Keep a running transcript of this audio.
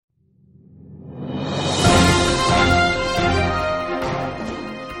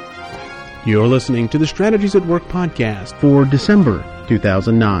You're listening to the Strategies at Work podcast for December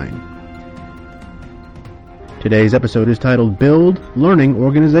 2009. Today's episode is titled Build Learning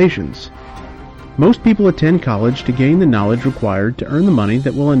Organizations. Most people attend college to gain the knowledge required to earn the money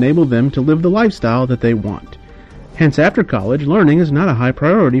that will enable them to live the lifestyle that they want. Hence, after college, learning is not a high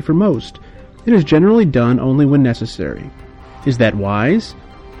priority for most. It is generally done only when necessary. Is that wise?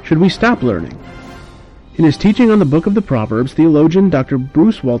 Should we stop learning? In his teaching on the book of the Proverbs, theologian Dr.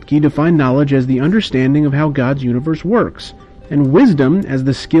 Bruce Waltke defined knowledge as the understanding of how God's universe works, and wisdom as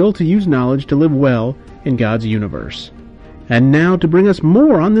the skill to use knowledge to live well in God's universe. And now, to bring us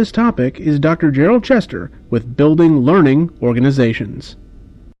more on this topic, is Dr. Gerald Chester with Building Learning Organizations.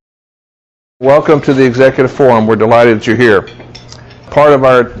 Welcome to the Executive Forum. We're delighted that you're here. Part of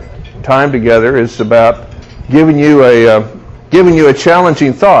our time together is about giving you a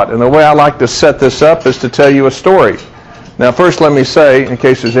challenging thought. And the way I like to set this up is to tell you a story. Now, first let me say, in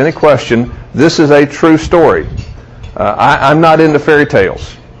case there's any question, this is a true story. I'm not into fairy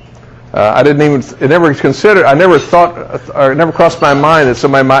tales. I never crossed my mind that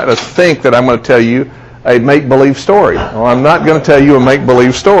somebody might think that I'm going to tell you a make-believe story. Well, I'm not going to tell you a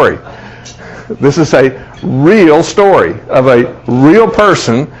make-believe story. This is a real story of a real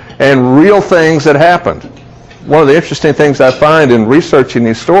person and real things that happened. One of the interesting things I find in researching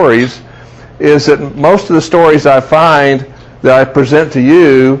these stories is that most of the stories I find that I present to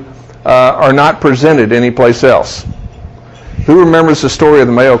you are not presented anyplace else. Who remembers the story of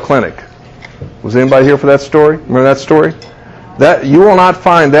the Mayo Clinic? Was anybody here for that story? Remember that story? You will not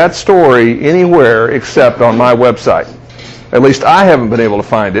find that story anywhere except on my website. At least I haven't been able to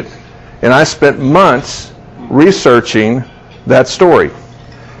find it. And I spent months researching that story.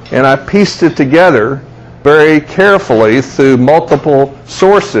 And I pieced it together very carefully through multiple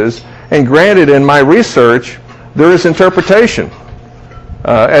sources, and granted, in my research there is interpretation,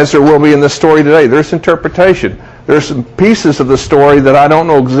 as there will be in this story today. There's interpretation. There's some pieces of the story that I don't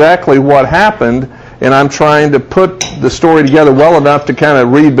know exactly what happened, and I'm trying to put the story together well enough to kind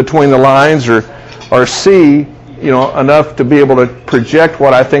of read between the lines or see enough to be able to project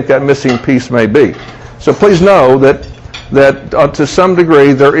what I think that missing piece may be. So please know that to some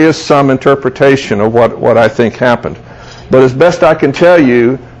degree there is some interpretation of what I think happened. But as best I can tell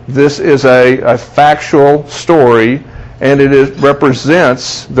you, this is a factual story, and it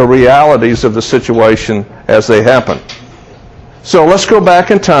represents the realities of the situation as they happen. So let's go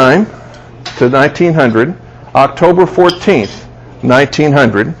back in time to 1900, October 14th,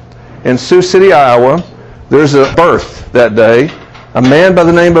 1900, in Sioux City, Iowa. There's a birth that day. A man by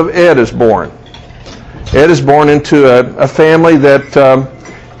the name of Ed is born. Ed is born into a family that,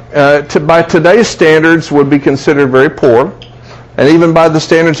 by today's standards, would be considered very poor. And even by the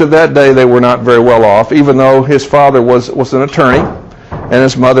standards of that day, they were not very well off, even though his father was an attorney and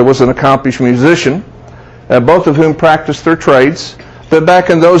his mother was an accomplished musician, both of whom practiced their trades. But back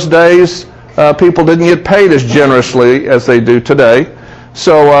in those days, people didn't get paid as generously as they do today.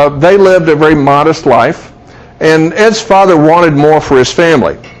 So they lived a very modest life. And Ed's father wanted more for his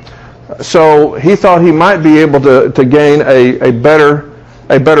family. So he thought he might be able to gain a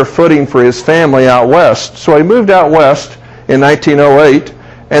better footing for his family out west. So he moved out west in 1908,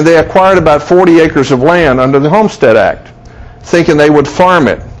 and they acquired about 40 acres of land under the Homestead Act, thinking they would farm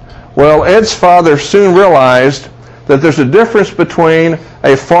it. Well, Ed's father soon realized that there's a difference between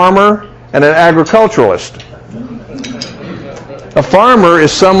a farmer and an agriculturalist. A farmer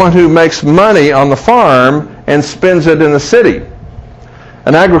is someone who makes money on the farm and spends it in the city.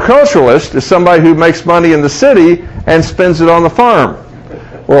 An agriculturalist is somebody who makes money in the city and spends it on the farm.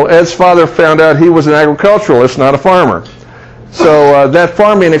 Well, Ed's father found out he was an agriculturalist, not a farmer. So that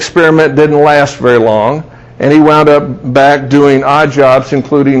farming experiment didn't last very long, and he wound up back doing odd jobs,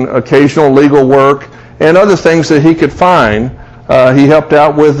 including occasional legal work and other things that he could find. He helped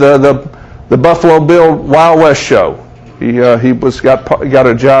out with the Buffalo Bill Wild West show. He got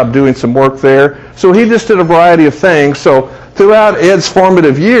a job doing some work there. So he just did a variety of things. So throughout Ed's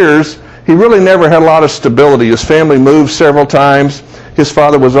formative years, he really never had a lot of stability. His family moved several times. His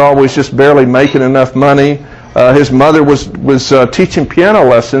father was always just barely making enough money. His mother was teaching piano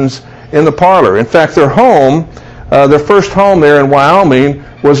lessons in the parlor. In fact, their first home there in Wyoming,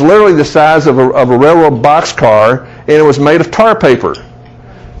 was literally the size of a railroad boxcar, and it was made of tar paper.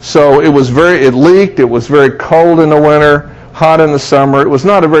 So it leaked. It was very cold in the winter, hot in the summer. It was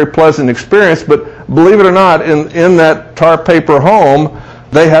not a very pleasant experience, but believe it or not, in that tar paper home,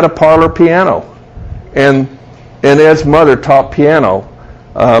 they had a parlor piano. And Ed's mother taught piano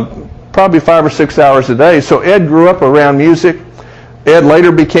probably 5 or 6 hours a day. So Ed grew up around music. Ed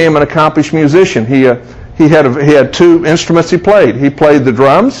later became an accomplished musician. He had 2 instruments he played. He played the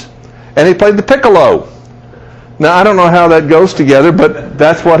drums, and he played the piccolo. Now, I don't know how that goes together, but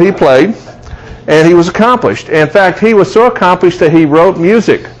that's what he played, and he was accomplished. In fact, he was so accomplished that he wrote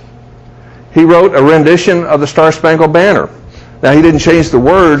music. He wrote a rendition of the Star-Spangled Banner. Now, he didn't change the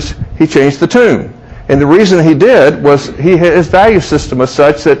words, he changed the tune. And the reason he did was his value system was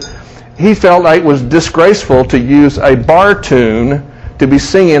such that he felt like it was disgraceful to use a bar tune to be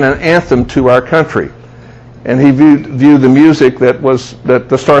singing an anthem to our country. And he viewed the music that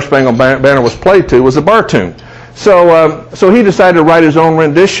the Star-Spangled Banner was played to was a bar tune. So he decided to write his own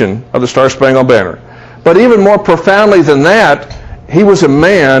rendition of the Star-Spangled Banner. But even more profoundly than that, he was a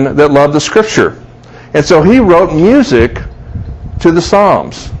man that loved the Scripture. And so he wrote music to the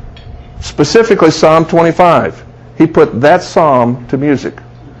Psalms, specifically Psalm 25. He put that psalm to music.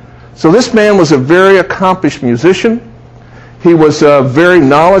 So this man was a very accomplished musician. He was very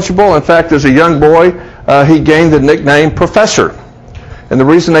knowledgeable. In fact, as a young boy, he gained the nickname Professor. And the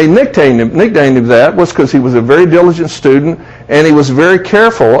reason they nicknamed him that was because he was a very diligent student, and he was very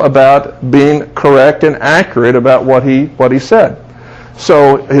careful about being correct and accurate about what he said.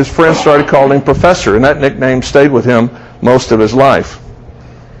 So his friends started calling him Professor, and that nickname stayed with him most of his life.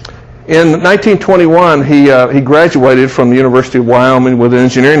 In 1921, he graduated from the University of Wyoming with an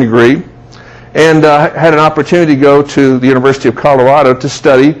engineering degree, and had an opportunity to go to the University of Colorado to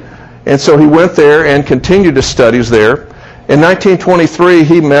study. And so he went there and continued his studies there. In 1923,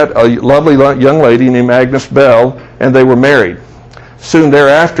 he met a lovely young lady named Agnes Bell, and they were married. Soon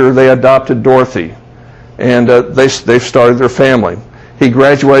thereafter, they adopted Dorothy, and they've started their family. He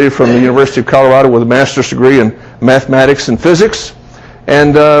graduated from the University of Colorado with a master's degree in mathematics and physics,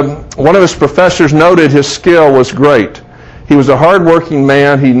 and one of his professors noted his skill was great. He was a hard-working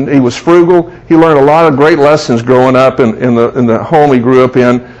man. He was frugal. He learned a lot of great lessons growing up in the home he grew up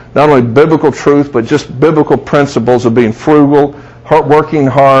in. Not only biblical truth, but just biblical principles of being frugal, working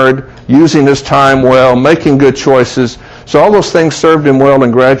hard, using his time well, making good choices. So all those things served him well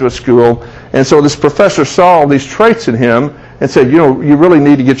in graduate school. And so this professor saw all these traits in him and said, you really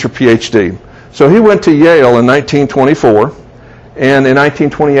need to get your PhD. So he went to Yale in 1924, and in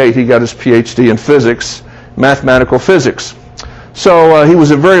 1928 he got his PhD in physics, mathematical physics. So he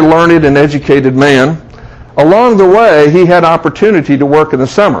was a very learned and educated man. Along the way, he had opportunity to work in the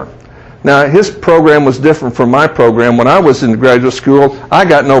summer. Now, his program was different from my program. When I was in graduate school, I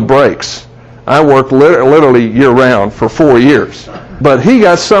got no breaks. I worked literally year-round for 4 years. But he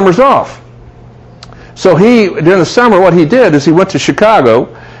got summers off. So during the summer, what he did is he went to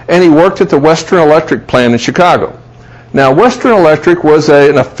Chicago, and he worked at the Western Electric plant in Chicago. Now, Western Electric was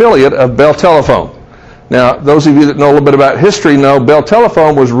an affiliate of Bell Telephone. Now, those of you that know a little bit about history know Bell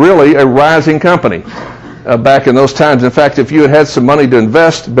Telephone was really a rising company. Back in those times. In fact, if you had some money to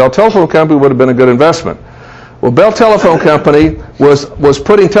invest, Bell Telephone Company would have been a good investment. Well, Bell Telephone Company was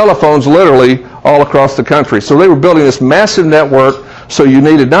putting telephones literally all across the country. So they were building this massive network, so you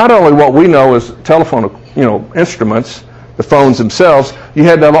needed not only what we know as telephone instruments, the phones themselves, you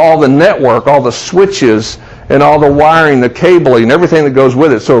had to have all the network, all the switches, and all the wiring, the cabling, everything that goes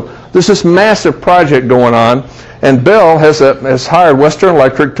with it. So there's this massive project going on, and Bell has hired Western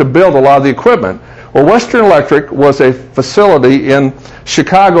Electric to build a lot of the equipment. Well, Western Electric was a facility in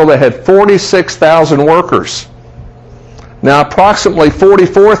Chicago that had 46,000 workers. Now, approximately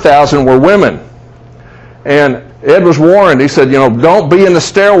 44,000 were women. And Ed was warned. He said, don't be in the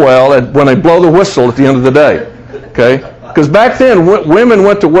stairwell when they blow the whistle at the end of the day. Okay? Because back then, women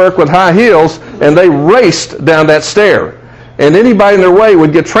went to work with high heels, and they raced down that stair. And anybody in their way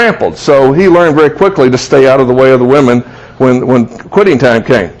would get trampled. So he learned very quickly to stay out of the way of the women when quitting time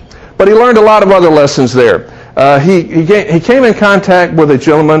came. But he learned a lot of other lessons there. He came in contact with a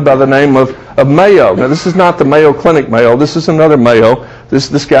gentleman by the name of Mayo. Now, this is not the Mayo Clinic Mayo. This is another Mayo.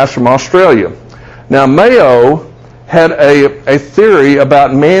 This guy's from Australia. Now, Mayo had a theory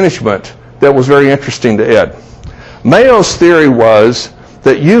about management that was very interesting to Ed. Mayo's theory was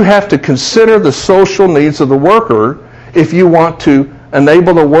that you have to consider the social needs of the worker if you want to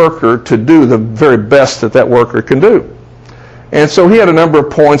enable the worker to do the very best that worker can do. And so he had a number of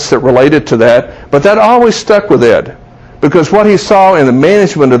points that related to that, but that always stuck with Ed, because what he saw in the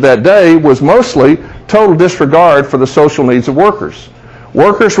management of that day was mostly total disregard for the social needs of workers.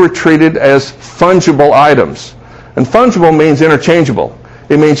 Workers were treated as fungible items, and fungible means interchangeable.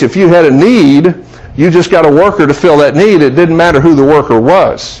 It means if you had a need, you just got a worker to fill that need. It didn't matter who the worker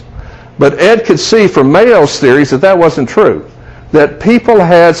was. But Ed could see from Mayo's theories that wasn't true, that people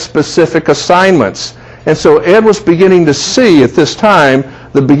had specific assignments. And so Ed was beginning to see at this time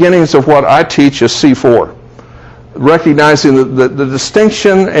the beginnings of what I teach as C4. recognizing the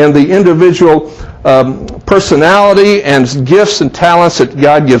distinction and the individual personality and gifts and talents that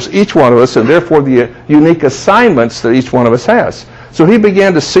God gives each one of us, and therefore the unique assignments that each one of us has. So he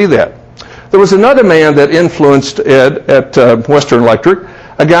began to see that. There was another man that influenced Ed at Western Electric,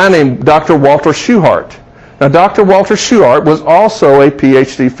 a guy named Dr. Walter Shewhart. Now, Dr. Walter Shewhart was also a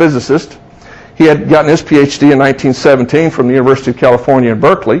PhD physicist. He had gotten his PhD in 1917 from the University of California in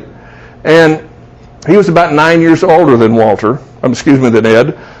Berkeley, and he was about 9 years older than than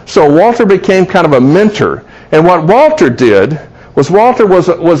Ed. So Walter became kind of a mentor. And what Walter did was Walter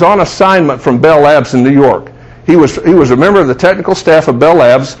was on assignment from Bell Labs in New York. He was a member of the technical staff of Bell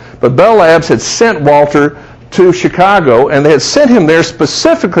Labs, but Bell Labs had sent Walter to Chicago, and they had sent him there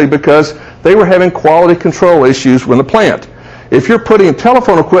specifically because they were having quality control issues with the plant. If you're putting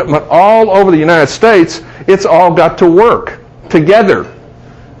telephone equipment all over the United States, it's all got to work together.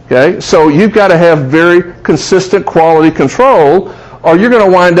 Okay? So you've got to have very consistent quality control, or you're going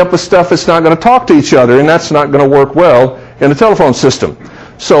to wind up with stuff that's not going to talk to each other, and that's not going to work well in the telephone system.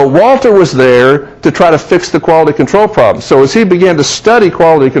 So Walter was there to try to fix the quality control problem. So as he began to study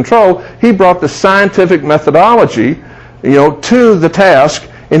quality control, he brought the scientific methodology, to the task,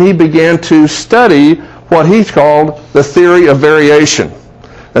 and he began to study what he called the theory of variation.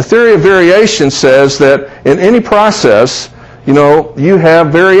 The theory of variation says that in any process, you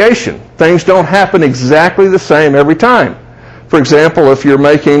have variation. Things don't happen exactly the same every time. For example, if you're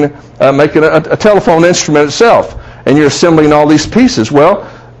making a telephone instrument itself, and you're assembling all these pieces, well,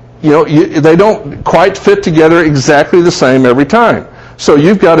 they don't quite fit together exactly the same every time. So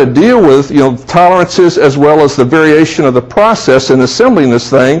you've got to deal with, tolerances as well as the variation of the process in assembling this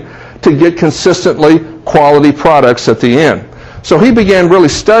thing to get consistently quality products at the end. So he began really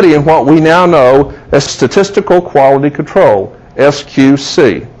studying what we now know as statistical quality control,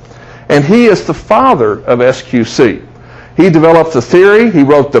 SQC. And he is the father of SQC. He developed the theory, he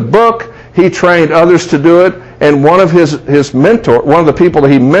wrote the book, he trained others to do it, and one of his mentor, one of the people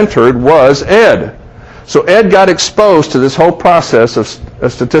that he mentored was Ed. So Ed got exposed to this whole process of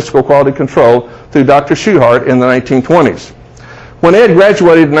statistical quality control through Dr. Shewhart in the 1920s. When Ed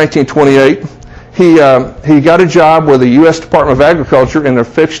graduated in 1928, he got a job with the U.S. Department of Agriculture in their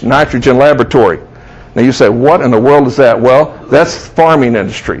fixed nitrogen laboratory. Now you say, what in the world is that? Well, that's the farming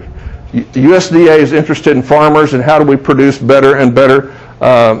industry. The USDA is interested in farmers and how do we produce better and better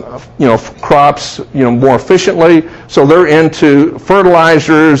crops, more efficiently. So they're into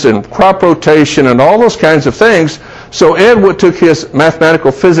fertilizers and crop rotation and all those kinds of things. So Ed took his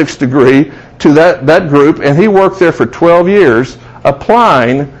mathematical physics degree to that group, and he worked there for 12 years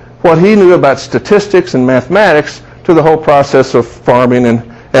applying what he knew about statistics and mathematics to the whole process of farming and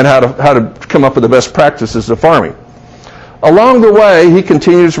how to come up with the best practices of farming. Along the way, he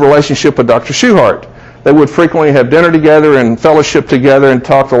continued his relationship with Dr. Shewhart. They would frequently have dinner together and fellowship together and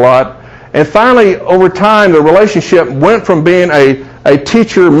talked a lot. And finally, over time, the relationship went from being a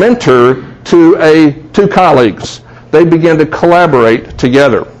teacher-mentor to two colleagues. They began to collaborate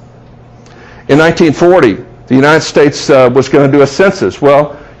together. In 1940, the United States was going to do a census.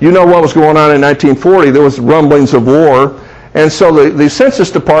 Well, you know what was going on in 1940. There was rumblings of war. And so the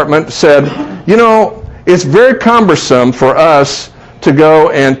Census Department said, it's very cumbersome for us to go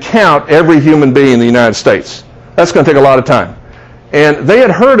and count every human being in the United States. That's going to take a lot of time. And they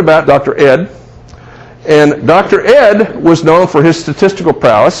had heard about Dr. Ed, and Dr. Ed was known for his statistical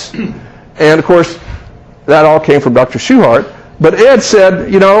prowess, and of course, that all came from Dr. Shewhart. But Ed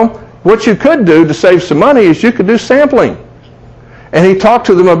said, what you could do to save some money is you could do sampling. And he talked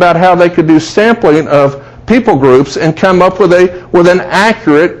to them about how they could do sampling of people groups and come up with an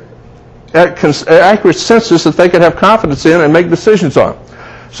accurate census that they could have confidence in and make decisions on.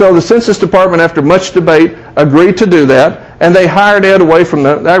 So the Census Department, after much debate, agreed to do that, and they hired Ed away from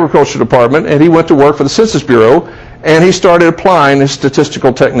the Agriculture Department, and he went to work for the Census Bureau, and he started applying his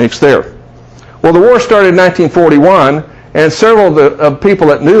statistical techniques there. Well, the war started in 1941, and several of the people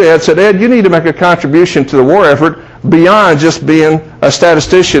that knew Ed said, Ed, you need to make a contribution to the war effort beyond just being a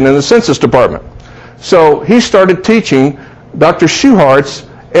statistician in the Census Department. So he started teaching Dr. Shewhart's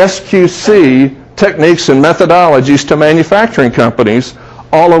SQC techniques and methodologies to manufacturing companies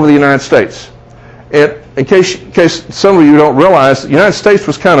all over the United States. And in case some of you don't realize, the United States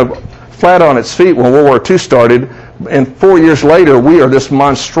was kind of flat on its feet when World War II started, and 4 years later we are this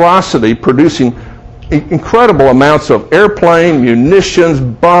monstrosity producing incredible amounts of airplane, munitions,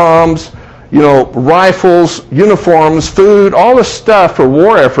 bombs, rifles, uniforms, food, all this stuff for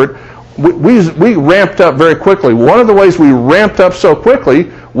war effort. We ramped up very quickly. One of the ways we ramped up so quickly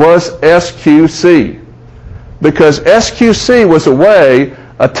was SQC, because SQC was a way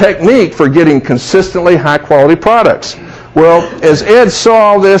a technique for getting consistently high-quality products. Well, as Ed saw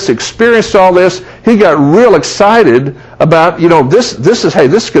all this, experienced all this, he got real excited about,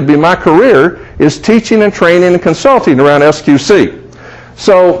 this could be my career, is teaching and training and consulting around SQC.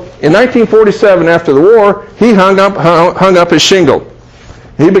 So in 1947, after the war, he hung up his shingle.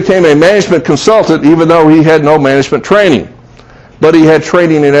 He became a management consultant, even though he had no management training. But he had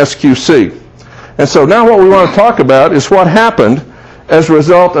training in SQC. And so now what we want to talk about is what happened as a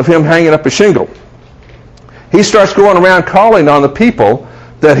result of him hanging up his shingle. He starts going around calling on the people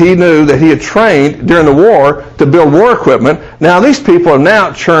that he knew that he had trained during the war to build war equipment. Now these people have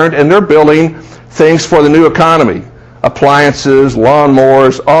now churned and they're building things for the new economy. Appliances,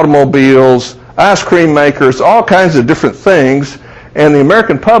 lawnmowers, automobiles, ice cream makers, all kinds of different things. And the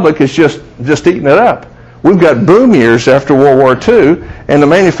American public is just eating it up. We've got boom years after World War II, and the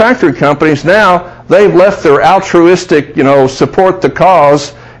manufacturing companies now, they've left their altruistic, support the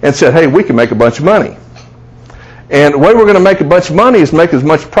cause and said, hey, we can make a bunch of money. And the way we're going to make a bunch of money is make as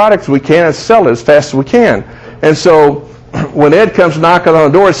much product as we can and sell it as fast as we can. And so when Ed comes knocking on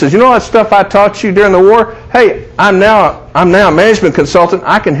the door and says, that stuff I taught you during the war? Hey, I'm now a management consultant.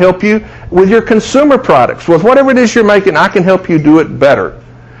 I can help you with your consumer products. With whatever it is you're making, I can help you do it better.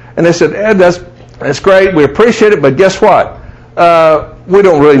 And they said, Ed, that's great. We appreciate it, but guess what? We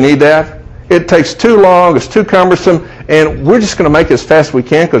don't really need that. It takes too long. It's too cumbersome. And we're just going to make it as fast as we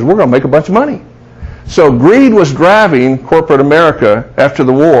can because we're going to make a bunch of money. So greed was driving corporate America after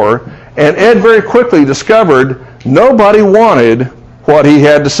the war, and Ed very quickly discovered nobody wanted what he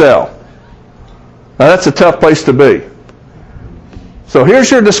had to sell. Now that's a tough place to be. So here's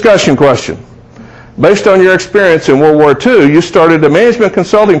your discussion question. Based on your experience in World War II, you started a management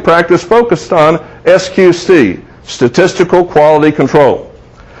consulting practice focused on SQC, Statistical Quality Control.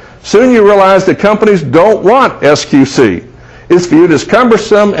 Soon you realized that companies don't want SQC. It's viewed as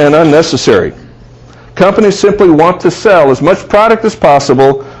cumbersome and unnecessary. Companies simply want to sell as much product as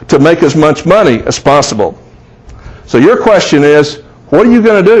possible to make as much money as possible. So your question is, what are you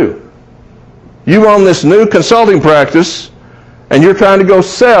going to do? You own this new consulting practice, and you're trying to go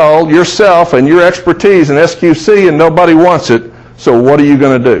sell yourself and your expertise in SQC, and nobody wants it. So what are you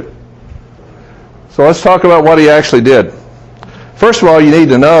going to do? So let's talk about what he actually did. First of all, you need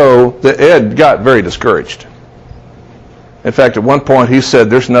to know that Ed got very discouraged. In fact, at one point he said,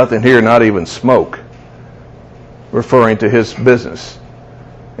 there's nothing here, not even smoke, referring to his business.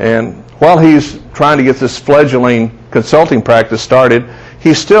 And while he's trying to get this fledgling consulting practice started,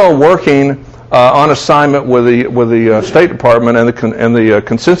 he's still working on assignment with the State Department and the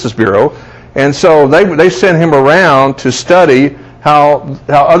Consensus Bureau. And so they sent him around to study how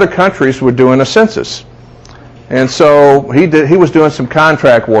other countries were doing a census. And so he was doing some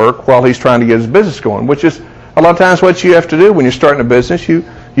contract work while he's trying to get his business going, which is a lot of times what you have to do when you're starting a business. You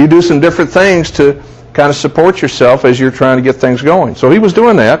do some different things to kind of support yourself as you're trying to get things going. So he was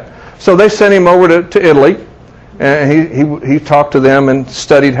doing that. So they sent him over to Italy, and he talked to them and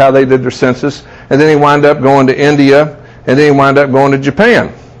studied how they did their census. And then he wound up going to India, and then he wound up going to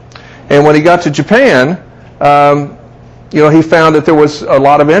Japan. And when he got to Japan, he found that there was a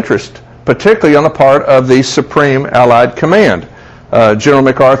lot of interest, particularly on the part of the Supreme Allied Command. General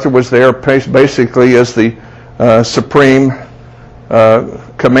MacArthur was there basically as the Supreme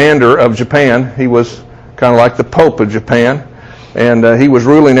commander of Japan. He was kind of like the Pope of Japan, and he was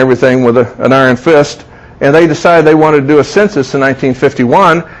ruling everything with an iron fist. And they decided they wanted to do a census in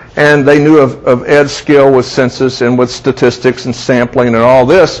 1951, and they knew of Ed's skill with census and with statistics and sampling and all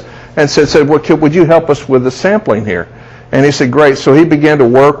this, and said, would you help us with the sampling here? And he said, great. So he began to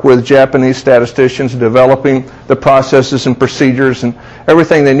work with Japanese statisticians, developing the processes and procedures and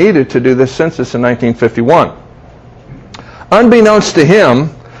everything they needed to do this census in 1951. Unbeknownst to him,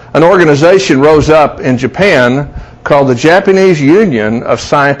 an organization rose up in Japan called the Japanese Union of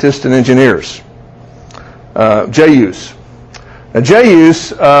Scientists and Engineers, JUS. Now,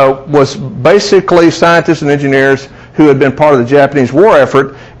 JUS was basically scientists and engineers who had been part of the Japanese war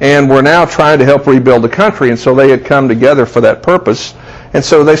effort and were now trying to help rebuild the country, and so they had come together for that purpose. And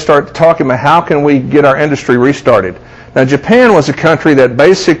so they started talking about how can we get our industry restarted. Now, Japan was a country that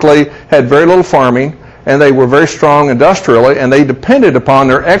basically had very little farming, and they were very strong industrially, and they depended upon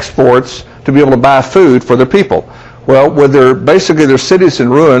their exports to be able to buy food for their people. Well, with their cities in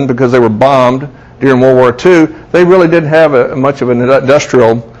ruin because they were bombed during World War II, they really didn't have much of an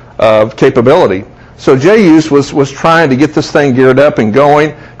industrial capability. So JUS was trying to get this thing geared up and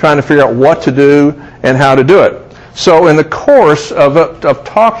going, trying to figure out what to do and how to do it. So in the course of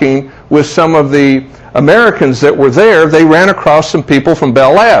talking with some of the Americans that were there, they ran across some people from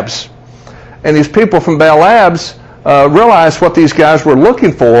Bell Labs. And these people from Bell Labs realized what these guys were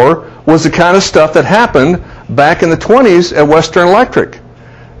looking for was the kind of stuff that happened back in the 20s at Western Electric.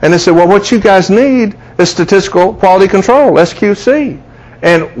 And they said, well, what you guys need is statistical quality control, SQC.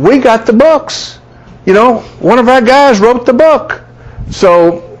 And we got the books. You know, one of our guys wrote the book.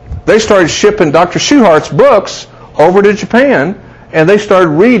 So they started shipping Dr. Schuhart's books over to Japan, and they started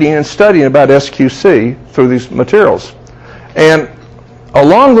reading and studying about SQC through these materials. And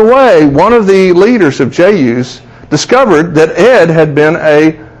along the way, one of the leaders of JU's discovered that Ed had been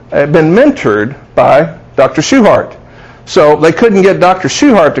mentored by Dr. Schuhart. So they couldn't get Dr.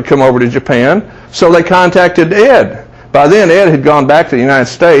 Schuhart to come over to Japan, so they contacted Ed. By then, Ed had gone back to the United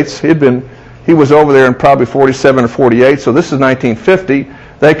States. He was over there in probably 47 or 48, so this is 1950.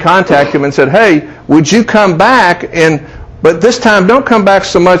 They contacted him and said, hey, would you come back, but this time don't come back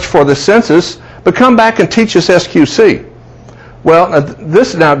so much for the census, but come back and teach us SQC. Well,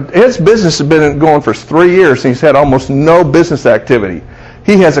 Ed's business has been going for 3 years, and he's had almost no business activity.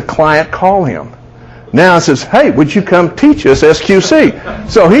 He has a client call him. Now it says, hey, would you come teach us SQC?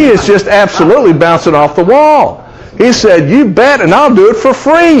 So he is just absolutely bouncing off the wall. He said, you bet, and I'll do it for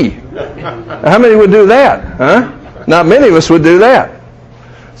free. How many would do that? Huh? Not many of us would do that.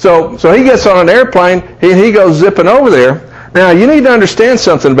 So he gets on an airplane, he goes zipping over there. Now, you need to understand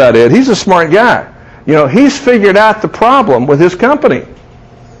something about Ed. He's a smart guy. You know, he's figured out the problem with his company.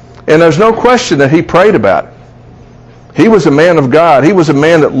 And there's no question that he prayed about it. He was a man of God. He was a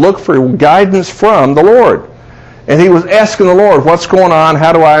man that looked for guidance from the Lord. And he was asking the Lord, what's going on?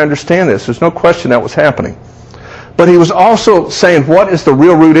 How do I understand this? There's no question that was happening. But he was also saying, what is the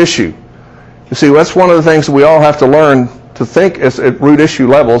real root issue? You see, that's one of the things that we all have to learn to think at root issue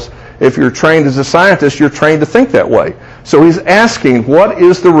levels. If you're trained as a scientist, you're trained to think that way. So he's asking, what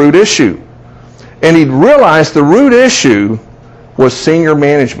is the root issue? And he realized the root issue was senior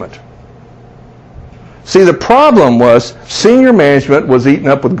management. See, the problem was senior management was eaten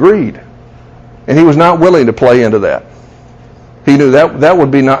up with greed, and he was not willing to play into that. He knew that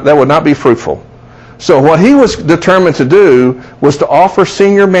would not be fruitful. So what he was determined to do was to offer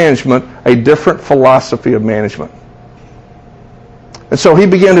senior management a different philosophy of management. And so he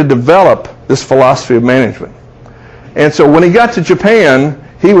began to develop this philosophy of management. And so when he got to Japan,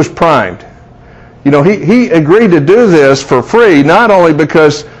 he was primed. You know, he agreed to do this for free, not only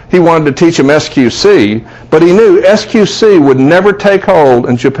because he wanted to teach him SQC, but he knew SQC would never take hold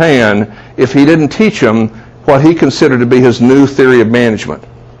in Japan if he didn't teach him what he considered to be his new theory of management.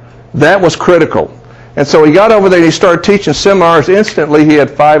 That was critical. And so he got over there and he started teaching seminars. Instantly, he had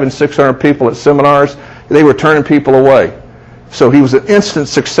 500 and 600 people at seminars. They were turning people away. So he was an instant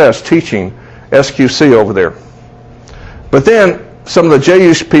success teaching SQC over there. But then some of the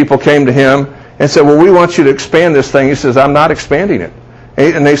JU people came to him and said, well, we want you to expand this thing. He says, I'm not expanding it.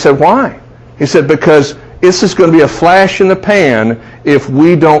 And they said, why? He said, because this is going to be a flash in the pan if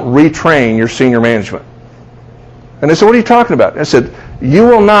we don't retrain your senior management. And they said, what are you talking about? I said, you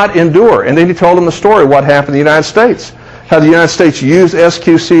will not endure. And then he told them the story of what happened in the United States. How the United States used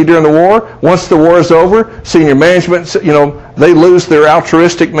SQC during the war. Once the war is over, senior management, they lose their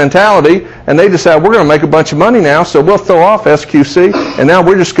altruistic mentality, and they decide we're going to make a bunch of money now, so we'll throw off SQC, and now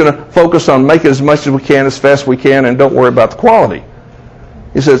we're just going to focus on making as much as we can, as fast as we can, and don't worry about the quality.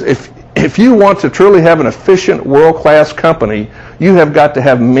 He says, if you want to truly have an efficient, world-class company, you have got to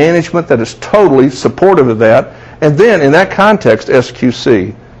have management that is totally supportive of that, and then in that context,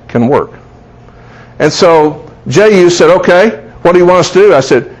 SQC can work. And so JU said, okay, what do you want us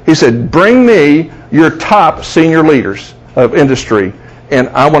to do? He said, bring me your top senior leaders of industry, and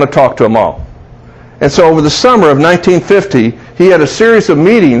I want to talk to them all. And so over the summer of 1950, he had a series of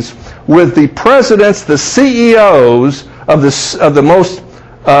meetings with the presidents, the CEOs of the most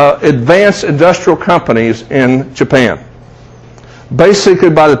advanced industrial companies in Japan.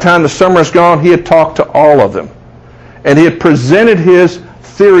 Basically, by the time the summer is gone, he had talked to all of them. And he had presented his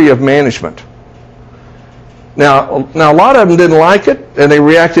theory of management. Now, a lot of them didn't like it, and they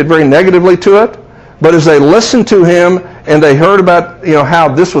reacted very negatively to it. But as they listened to him and they heard about how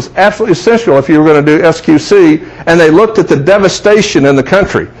this was absolutely essential if you were going to do SQC, and they looked at the devastation in the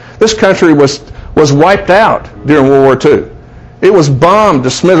country. This country was wiped out during World War II. It was bombed to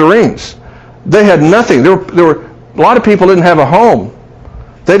smithereens. They had nothing. There were a lot of people didn't have a home.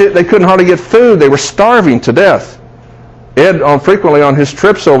 They couldn't hardly get food. They were starving to death. Ed, frequently on his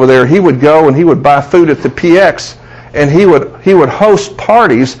trips over there, he would go and he would buy food at the PX, and he would host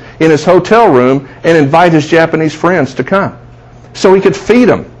parties in his hotel room and invite his Japanese friends to come so he could feed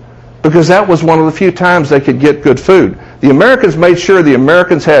them, because that was one of the few times they could get good food. The Americans made sure the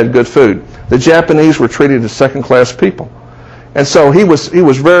Americans had good food. The Japanese were treated as second-class people. And so he was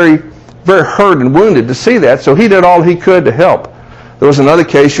very very hurt and wounded to see that, so he did all he could to help. There was another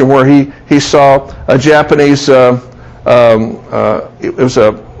occasion where he saw a Japanese, it was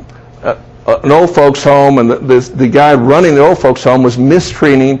an old folks home, and the guy running the old folks home was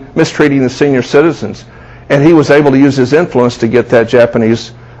mistreating the senior citizens, and he was able to use his influence to get that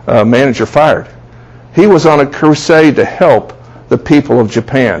Japanese manager fired. He was on a crusade to help the people of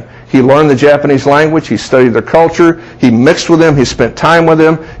Japan. He learned the Japanese language. He studied their culture. He mixed with them. He spent time with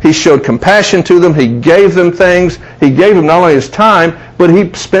them. He showed compassion to them. He gave them things. He gave them not only his time, but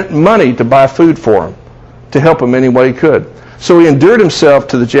he spent money to buy food for them, to help them any way he could. So he endeared himself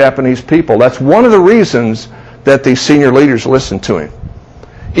to the Japanese people. That's one of the reasons that these senior leaders listened to him.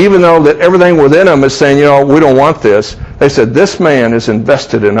 Even though that everything within them is saying, we don't want this, they said, this man is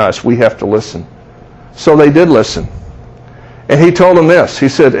invested in us. We have to listen. So they did listen. And he told them this. He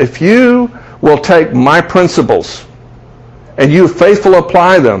said, if you will take my principles and you faithfully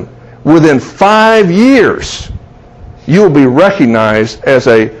apply them, within 5 years, you will be recognized as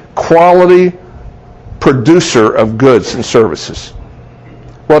a quality producer of goods and services.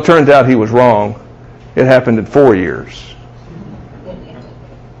 Well, it turns out he was wrong. It happened in 4 years.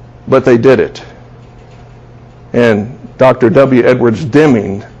 But they did it. And Dr. W. Edwards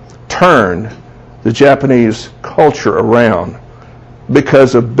Deming turned the Japanese culture around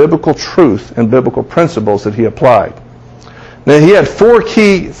because of biblical truth and biblical principles that he applied. Now, he had 4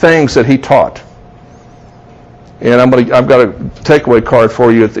 key things that he taught. And I've got a takeaway card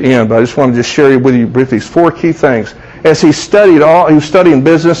for you at the end, but I just want to share with you briefly these 4 key things. As he was studying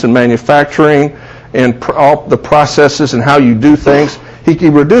business and manufacturing and all the processes and how you do things, he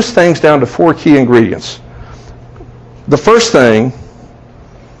reduced things down to 4 key ingredients. The first thing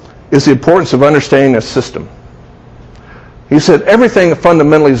is the importance of understanding a system. He said everything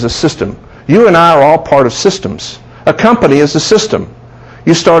fundamentally is a system. You and I are all part of systems. A company is a system.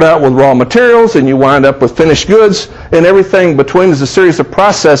 You start out with raw materials and you wind up with finished goods, and everything between is a series of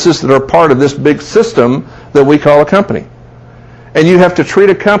processes that are part of this big system that we call a company. And you have to treat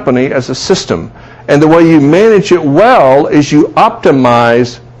a company as a system. And the way you manage it well is you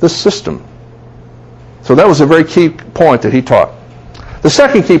optimize the system. So that was a very key point that he taught. The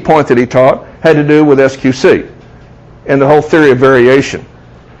second key point that he taught had to do with SQC and the whole theory of variation.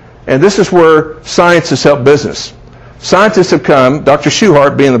 And this is where science has helped business. Scientists have come, Dr.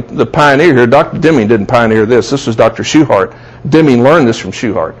 Shewhart being the pioneer here. Dr. Deming didn't pioneer this. This was Dr. Shewhart. Deming learned this from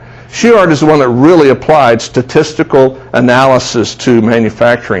Shewhart. Shewhart is the one that really applied statistical analysis to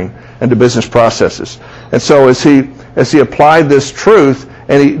manufacturing and to business processes. And so as he applied this truth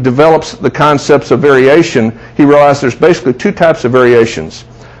and he develops the concepts of variation, he realized there's basically 2 types of variations.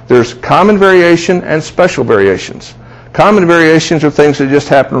 There's common variation and special variations. Common variations are things that just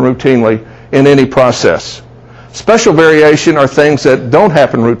happen routinely in any process. Special variation are things that don't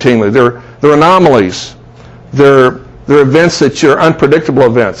happen routinely. They're anomalies. They're events that are unpredictable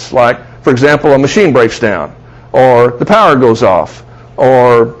events, like, for example, a machine breaks down, or the power goes off,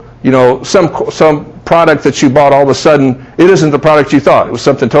 or some product that you bought all of a sudden, it isn't the product you thought. It was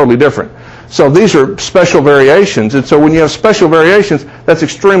something totally different. So these are special variations, and so when you have special variations, that's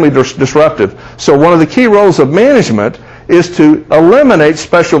extremely disruptive. So one of the key roles of management is to eliminate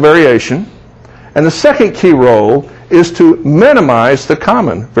special variation, and the second key role is to minimize the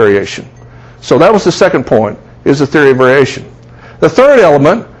common variation. So that was the second point, is the theory of variation. The third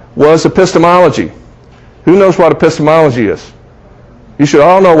element was epistemology. Who knows what epistemology is? You should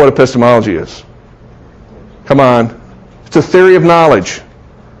all know what epistemology is. Come on. It's a theory of knowledge.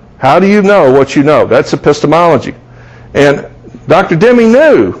 How do you know what you know? That's epistemology. And Dr. Deming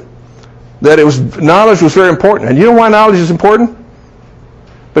knew that knowledge was very important. And you know why knowledge is important?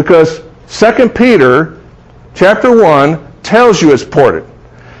 Because 2 Peter chapter 1 tells you it's important.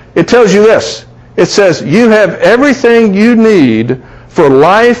 It tells you this. It says, you have everything you need for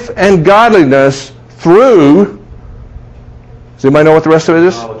life and godliness through, does anybody know what the rest of it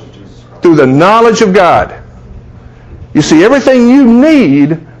is? Through the knowledge of God. You see, everything you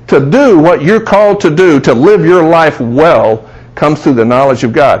need to do what you're called to do, to live your life well, comes through the knowledge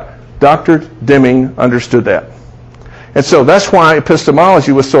of God. Dr. Deming understood that. And so that's why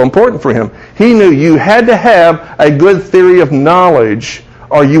epistemology was so important for him. He knew you had to have a good theory of knowledge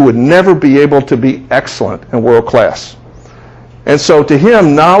or you would never be able to be excellent and world class. And so to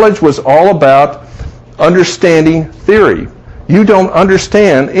him, knowledge was all about understanding theory. You don't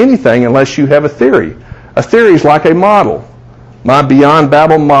understand anything unless you have a theory. A theory is like a model. My Beyond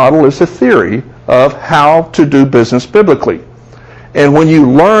Babel model is a theory of how to do business biblically. And when you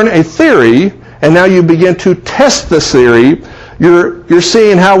learn a theory, and now you begin to test this theory, you're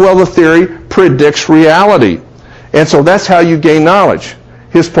seeing how well the theory predicts reality. And so that's how you gain knowledge.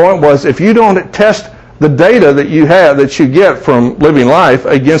 His point was, if you don't test the data that you have, that you get from living life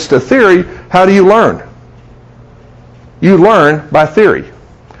against a theory, how do you learn? You learn by theory.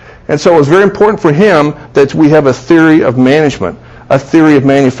 And so it was very important for him that we have a theory of management, a theory of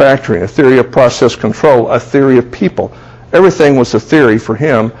manufacturing, a theory of process control, a theory of people. Everything was a theory for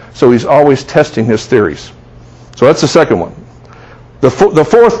him, so he's always testing his theories. So that's the second one. The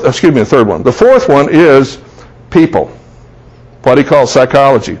third one. The fourth one is people, what he calls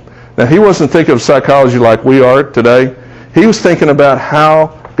psychology. Now, he wasn't thinking of psychology like we are today. He was thinking about how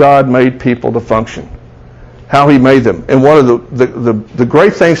God made people to function, how he made them. And one of the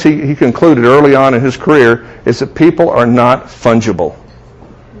great things he concluded early on in his career is that people are not fungible.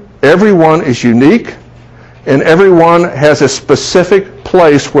 Everyone is unique, and everyone has a specific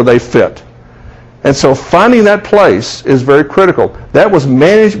place where they fit. And so finding that place is very critical. That was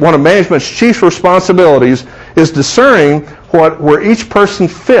one of management's chief responsibilities, is discerning where each person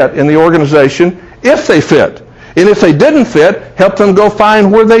fit in the organization, if they fit. And if they didn't fit, help them go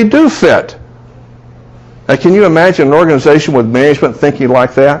find where they do fit. Now, can you imagine an organization with management thinking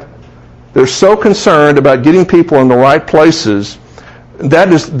like that? They're so concerned about getting people in the right places.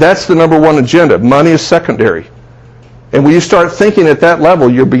 That's the number one agenda. Money is secondary. And when you start thinking at that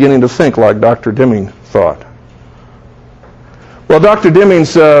level, you're beginning to think like Dr. Deming thought. Well, Dr.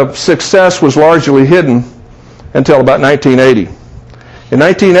 Deming's success was largely hidden until about 1980. In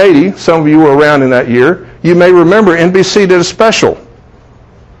 1980, some of you were around in that year, you may remember NBC did a special.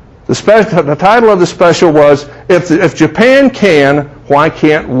 The title of the special was, If Japan Can, Why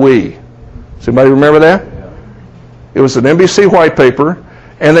Can't We? Does anybody remember that? Yeah. It was an NBC white paper,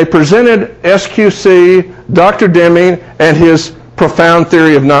 and they presented SQC, Dr. Deming, and his profound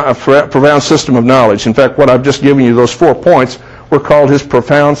profound system of knowledge. In fact, what I've just given you, those 4 points, were called his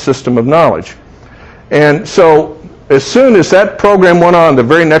profound system of knowledge. And so as soon as that program went on, the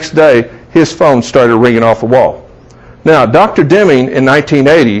very next day, his phone started ringing off the wall. Now, Dr. Deming in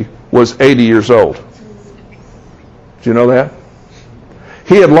 1980 was 80 years old. Do you know that?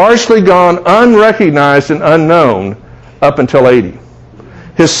 He had largely gone unrecognized and unknown up until 80.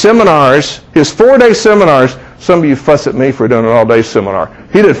 His seminars, his 4-day seminars, some of you fuss at me for doing an all-day seminar.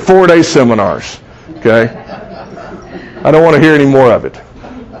 He did 4-day seminars, okay? I don't want to hear any more of it.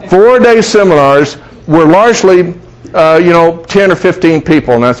 4-day seminars were largely, 10 or 15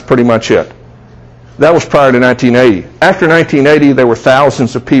 people, and that's pretty much it. That was prior to 1980. After 1980, there were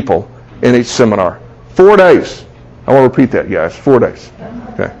thousands of people in each seminar. 4 days. I want to repeat that, guys. 4 days.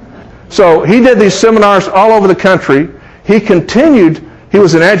 Okay. So he did these seminars all over the country. He continued. He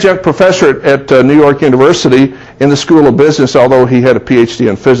was an adjunct professor at New York University in the School of Business, although he had a PhD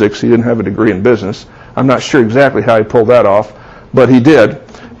in physics. He didn't have a degree in business. I'm not sure exactly how he pulled that off, but he did.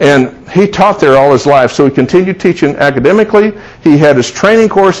 And he taught there all his life, so he continued teaching academically. He had his training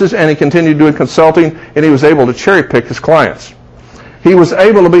courses, and he continued doing consulting, and he was able to cherry-pick his clients. He was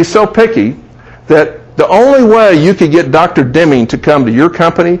able to be so picky that the only way you could get Dr. Deming to come to your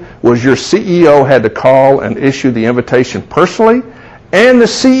company was your CEO had to call and issue the invitation personally, and the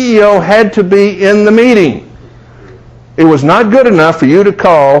CEO had to be in the meeting. It was not good enough for you to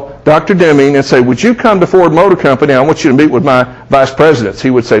call Dr. Deming and say, would you come to Ford Motor Company? I want you to meet with my vice presidents. He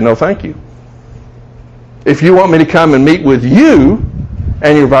would say, no, thank you. If you want me to come and meet with you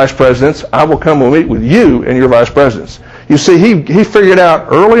and your vice presidents, I will come and meet with you and your vice presidents. You see, he figured out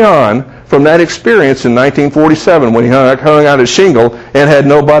early on from that experience in 1947 when he hung out his shingle and had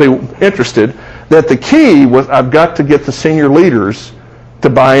nobody interested, that the key was, I've got to get the senior leaders to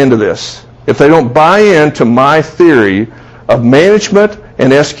buy into this. If they don't buy into my theory of management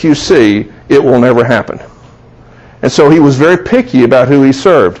and SQC, it will never happen. And so he was very picky about who he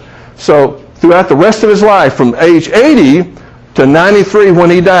served. So throughout the rest of his life, from age 80 to 93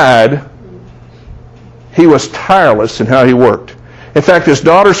 when he died, he was tireless in how he worked. In fact, his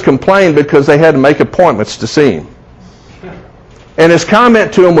daughters complained because they had to make appointments to see him. And his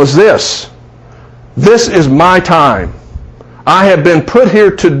comment to him was this is my time. I have been put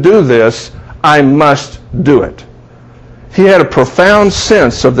here to do this. I must do it. He had a profound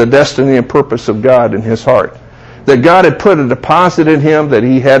sense of the destiny and purpose of God in his heart. That God had put a deposit in him that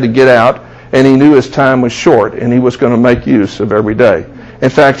he had to get out, and he knew his time was short, and he was going to make use of every day. In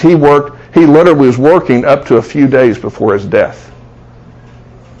fact, he literally was working up to a few days before his death.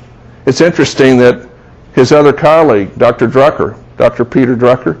 It's interesting that his other colleague, Dr. Drucker, Dr. Peter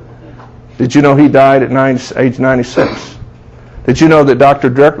Drucker, did you know he died at age 96? Did you know that Dr.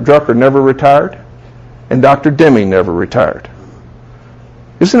 Drucker never retired? And Dr. Deming never retired.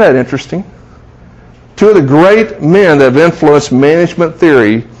 Isn't that interesting? Two of the great men that have influenced management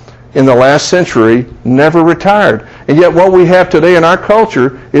theory in the last century never retired. And yet what we have today in our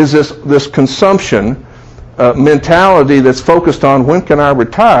culture is this consumption mentality that's focused on when can I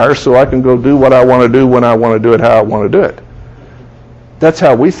retire so I can go do what I want to do when I want to do it, how I want to do it. That's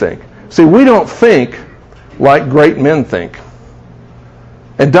how we think. See, we don't think like great men think.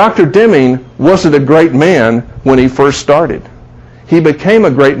 And Dr. Deming wasn't a great man when he first started. He became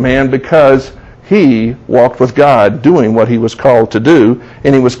a great man because he walked with God doing what he was called to do,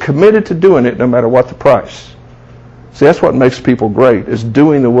 and he was committed to doing it no matter what the price. See, that's what makes people great, is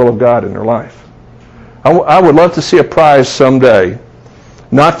doing the will of God in their life. I would love to see a prize someday,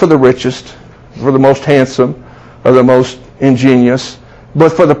 not for the richest, for the most handsome, or the most ingenious, but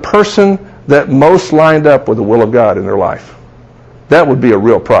for the person that most lined up with the will of God in their life. That would be a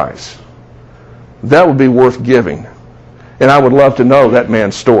real prize. That would be worth giving. And I would love to know that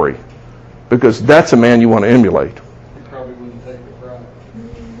man's story, because that's a man you want to emulate. He probably wouldn't take the prize.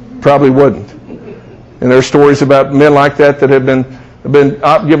 Probably wouldn't. And there are stories about men like that have been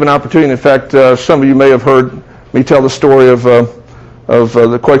given opportunity. In fact, some of you may have heard me tell the story of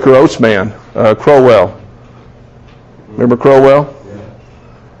the Quaker Oats man, Crowell. Remember Crowell? Yeah.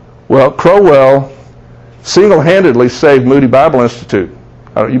 Well, Crowell single-handedly saved Moody Bible Institute.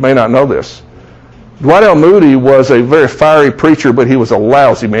 You may not know this. Dwight L. Moody was a very fiery preacher, but he was a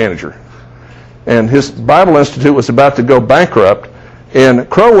lousy manager. And his Bible Institute was about to go bankrupt, and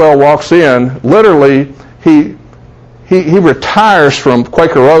Crowell walks in, literally, he retires from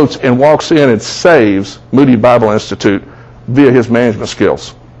Quaker Oats and walks in and saves Moody Bible Institute via his management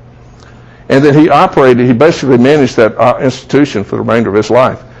skills. And then he basically managed that institution for the remainder of his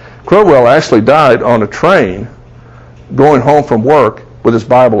life. Crowell actually died on a train going home from work with his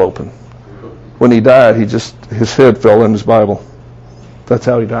Bible open. When he died, his head fell in his Bible. That's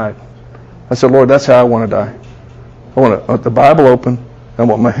how he died. I said, Lord, that's how I want to die. I want the Bible open. I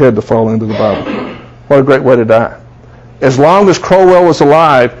want my head to fall into the Bible. What a great way to die. As long as Crowell was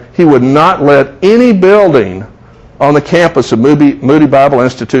alive, he would not let any building on the campus of Moody Bible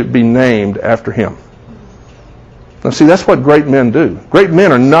Institute be named after him. Now see, that's what great men do. Great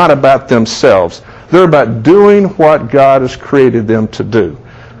men are not about themselves. They're about doing what God has created them to do.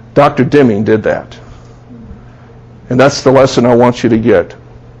 Dr. Deming did that. And that's the lesson I want you to get.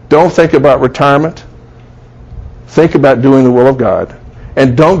 Don't think about retirement. Think about doing the will of God.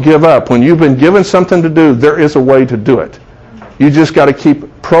 And don't give up. When you've been given something to do, there is a way to do it. You just got to keep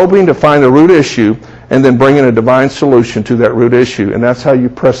probing to find the root issue and then bringing a divine solution to that root issue. And that's how you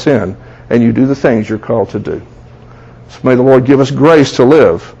press in and you do the things you're called to do. So may the Lord give us grace to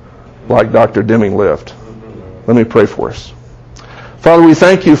live like Dr. Deming lived. Let me pray for us. Father, we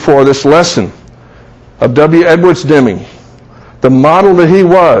thank you for this lesson of W. Edwards Deming, the model that he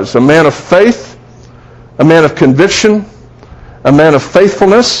was, a man of faith, a man of conviction, a man of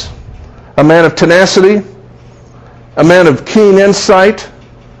faithfulness, a man of tenacity, a man of keen insight,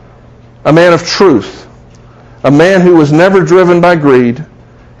 a man of truth, a man who was never driven by greed.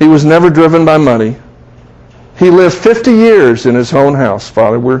 He was never driven by money. He lived 50 years in his own house,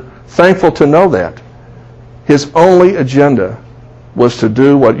 Father. We're thankful to know that. His only agenda was to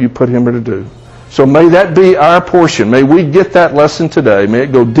do what you put him to do. So may that be our portion. May we get that lesson today. May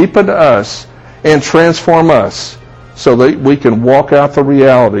it go deep into us and transform us so that we can walk out the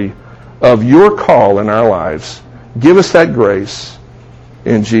reality of your call in our lives. Give us that grace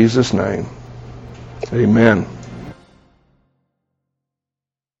in Jesus' name. Amen.